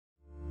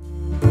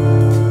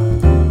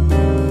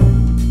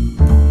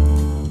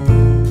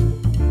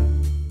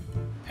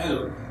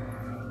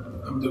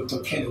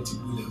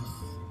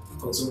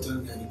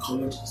consultant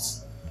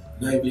gynecologist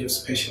and IVF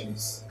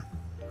specialist.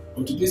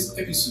 On today's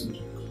episode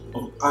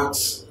of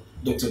Ask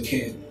Dr.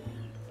 Ken,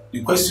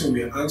 the question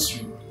we are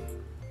answering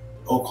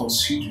or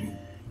considering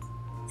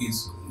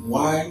is,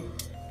 why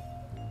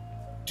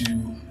do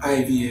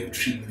IVF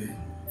treatment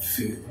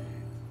fail?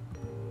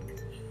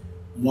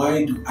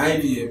 Why do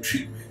IVF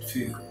treatment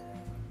fail?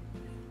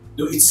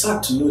 Though it's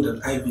sad to know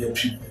that IVF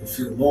treatment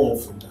fail more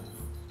often than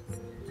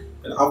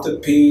not. And after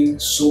paying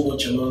so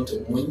much amount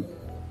of money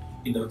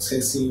in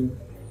accessing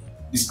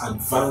this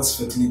advanced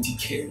fertility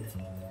care,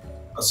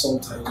 and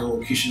sometimes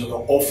or occasionally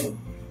or often,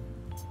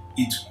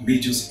 it may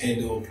just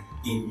end up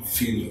in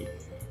failure.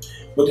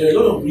 But there are a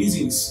lot of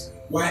reasons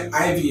why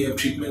IVF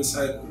treatment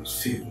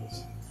cycles fail.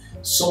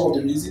 Some of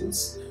the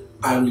reasons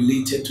are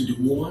related to the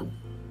woman,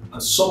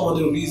 and some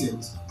other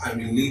reasons are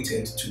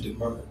related to the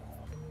man.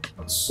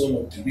 And some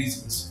of the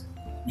reasons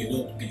may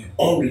not be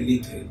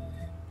unrelated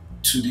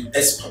to the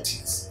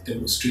expertise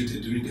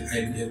demonstrated during the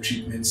IVF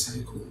treatment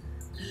cycle.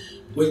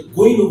 But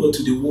going over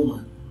to the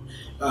woman,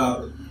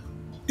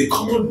 the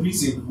common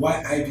reason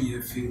why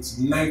IVF fails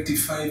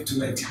 95 to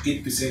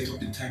 98% of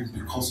the time is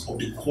because of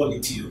the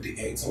quality of the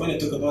eggs. And when I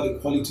talk about the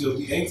quality of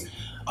the eggs,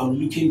 I'm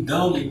looking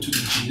down into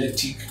the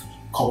genetic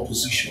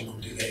composition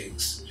of the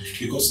eggs.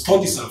 Because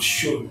studies have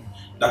shown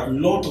that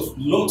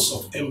lots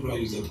of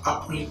embryos that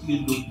apparently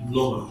look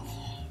normal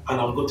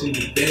and have gotten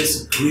the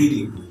best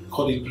grading,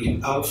 call it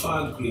grade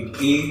alpha, grade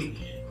A,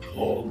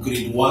 or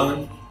grade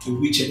 1,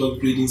 in whichever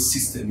grading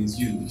system is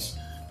used,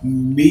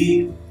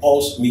 may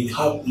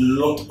have a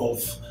lot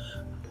of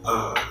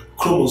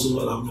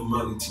chromosomal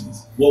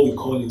abnormalities, what we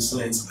call in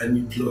science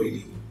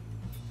aneuploidy.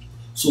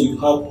 So you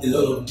have a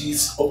lot of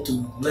these, up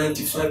to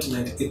 95 to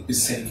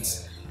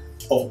 98%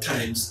 of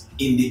times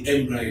in the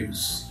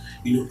embryos,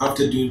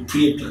 after doing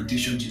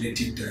pre-implantation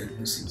genetic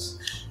diagnosis.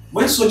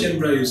 When such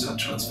embryos are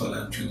transferred,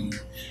 actually,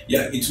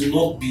 it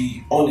will not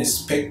be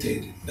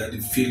unexpected that the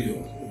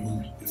failure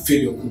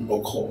could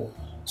occur.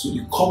 So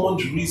the common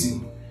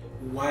reason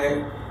why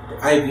the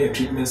IVF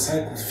treatment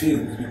cycle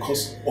fails is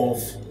because of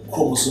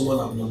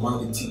chromosomal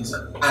abnormalities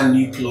and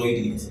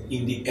aneuploidies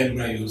in the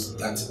embryos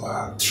that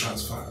are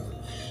transferred.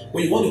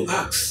 When you want to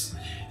ask,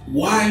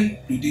 why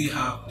do they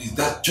have this?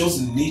 That's just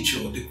the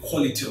nature, the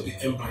quality of the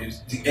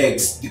embryos, the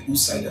eggs, the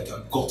oocyte that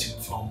are gotten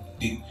from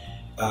the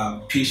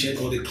patient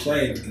or the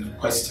client in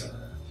question.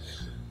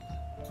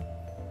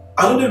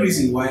 Another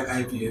reason why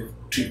IVF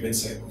treatment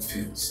cycle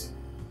fails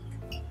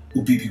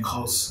would be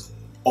because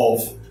of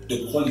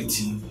the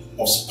quality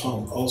of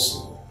sperm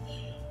also.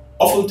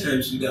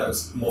 Oftentimes, whether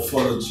it's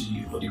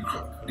morphology or the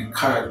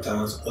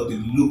characters or the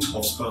looks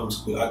of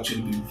sperms could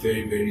actually be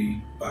very,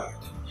 very bad.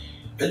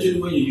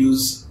 Usually when you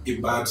use a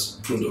bad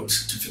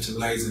product to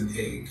fertilize an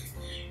egg,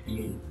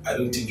 I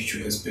don't think you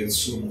should expect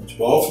so much.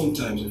 But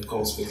oftentimes, of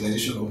course,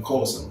 fertilization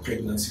occurs and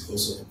pregnancy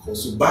also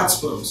occurs. So bad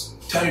sperms,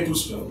 terrible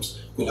sperms,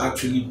 could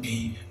actually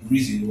be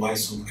reason why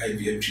some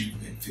IVF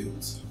treatment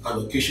fails.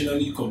 And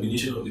occasionally,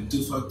 combination of the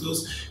two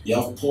factors, you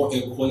have poor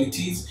egg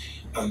qualities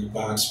and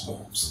bad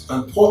sperms.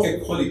 And poor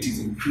egg qualities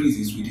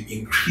increases with the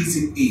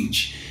increasing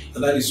age.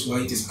 And that is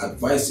why it is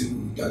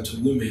advisable that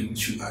women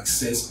should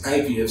access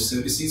IVF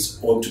services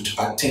or to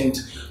attend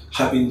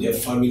having their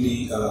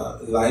family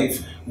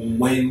life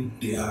when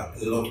they are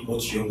a lot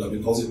much younger,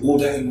 because the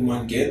older a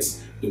woman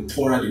gets, the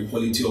poorer the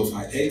quality of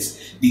her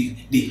eggs,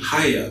 the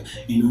higher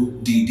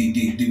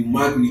the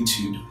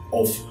magnitude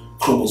of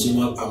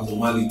chromosomal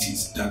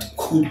abnormalities that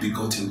could be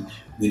gotten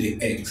with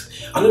the eggs.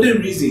 Another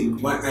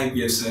reason why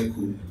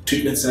IVF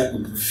treatment cycle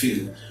will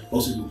fail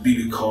also will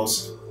be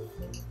because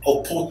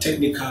of poor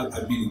technical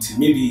ability.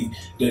 Maybe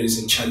there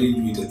is a challenge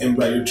with the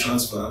embryo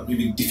transfer,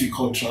 maybe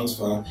difficult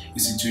transfer, a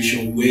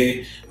situation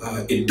where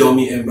a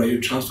dummy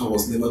embryo transfer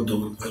was never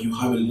done, and you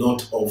have a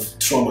lot of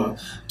trauma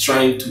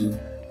trying to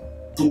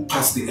put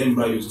past the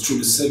embryos through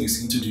the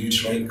cervix into the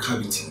uterine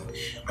cavity.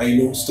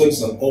 And studies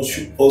have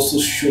also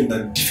shown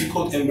that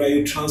difficult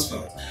embryo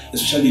transfers,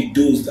 especially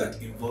those that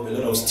involve a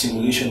lot of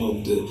stimulation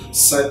of the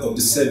side of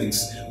the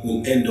cervix,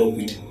 will end up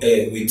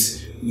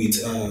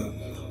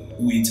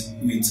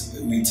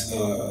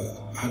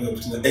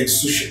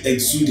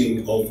exuding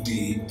of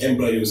the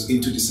embryos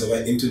into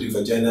the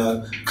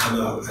vaginal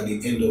canal at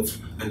the end of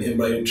an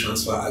embryo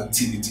transfer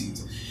activity.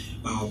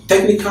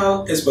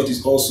 Technical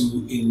expertise also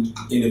in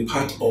a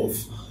part of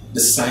the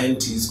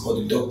scientists or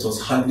the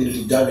doctors handling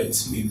the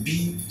direct may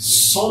be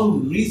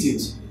some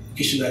reasons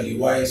occasionally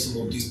why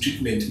some of these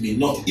treatments may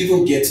not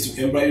even get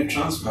to embryo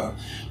transfer.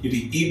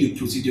 Maybe if the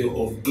procedure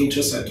of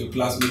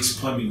intracytoplasmic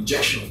sperm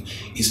injection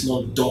is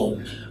not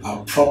done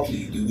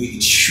properly the way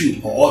it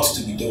should or ought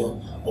to be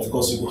done, of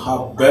course you will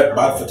have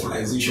bad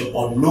fertilization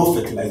or no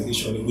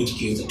fertilization, in which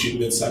case the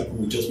treatment cycle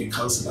will just be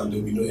cancelled and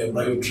there will be no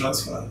embryo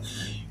transfer.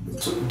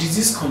 So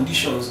disease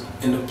conditions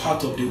in the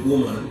part of the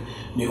woman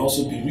may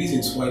also be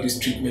reasons why these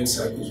treatment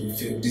cycles will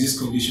fail. Disease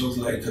conditions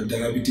like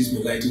diabetes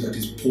mellitus that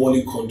is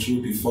poorly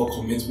controlled before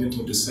commencement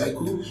of the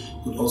cycle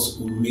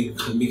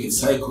can make a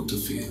cycle to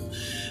fail.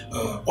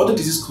 Other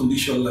disease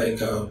conditions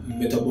like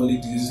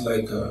metabolic disease,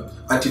 like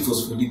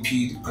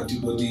antiphospholipid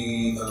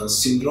antibody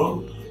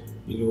syndrome,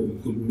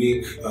 could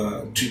make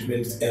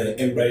treatment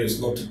embryos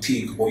not to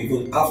take, or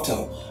even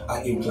after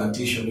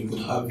implantation, you could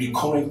have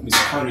recurrent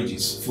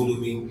miscarriages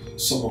following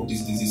some of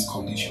these disease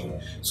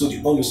conditions. So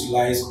the onus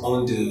lies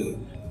on the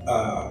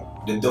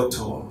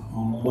doctor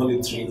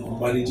monitoring or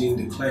managing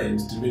the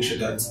client to make sure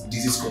that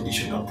disease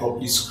conditions are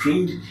properly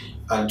screened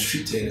and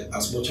treated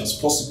as much as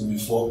possible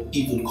before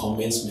even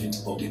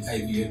commencement of the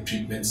IVF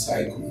treatment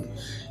cycle.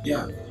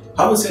 Yeah.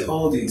 Having said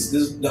all this,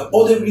 there are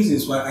other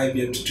reasons why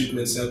IVF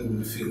treatment cycle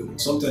will fail.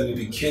 Sometimes it will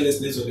be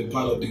carelessness on the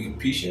part of the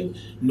patient,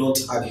 not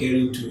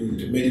adhering to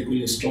the medical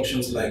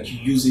instructions, like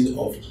using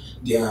of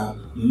their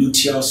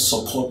luteal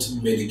support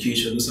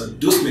medication.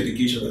 Those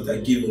medications that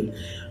are given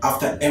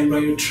after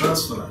embryo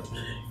transfer.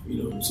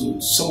 So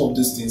some of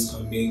these things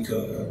can make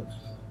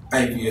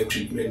IVF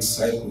treatment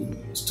cycle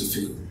to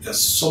fail.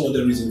 There's some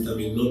other reasons that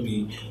may not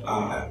be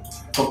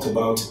talked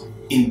about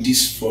in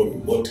this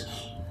forum, but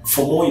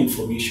for more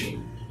information,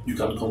 you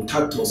can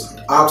contact us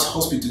at Arts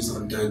Hospitals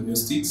and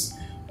Diagnostics,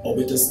 or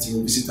better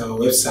still, visit our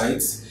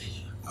website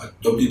at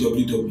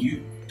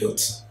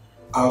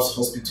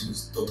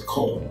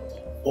www.artshospitals.com,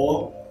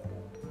 or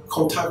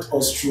contact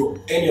us through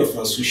any of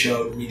our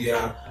social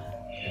media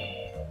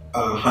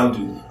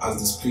handle as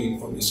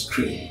displayed on the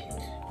screen,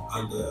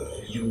 and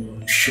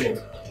you should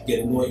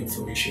get more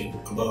information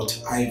about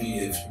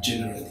IVF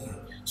generally.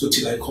 So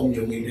till I come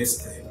your way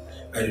next time,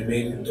 I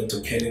remain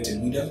Dr. Kenneth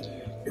Ebuda,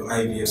 your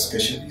IVF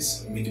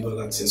specialist, minimal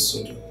access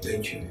surgeon.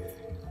 Thank you.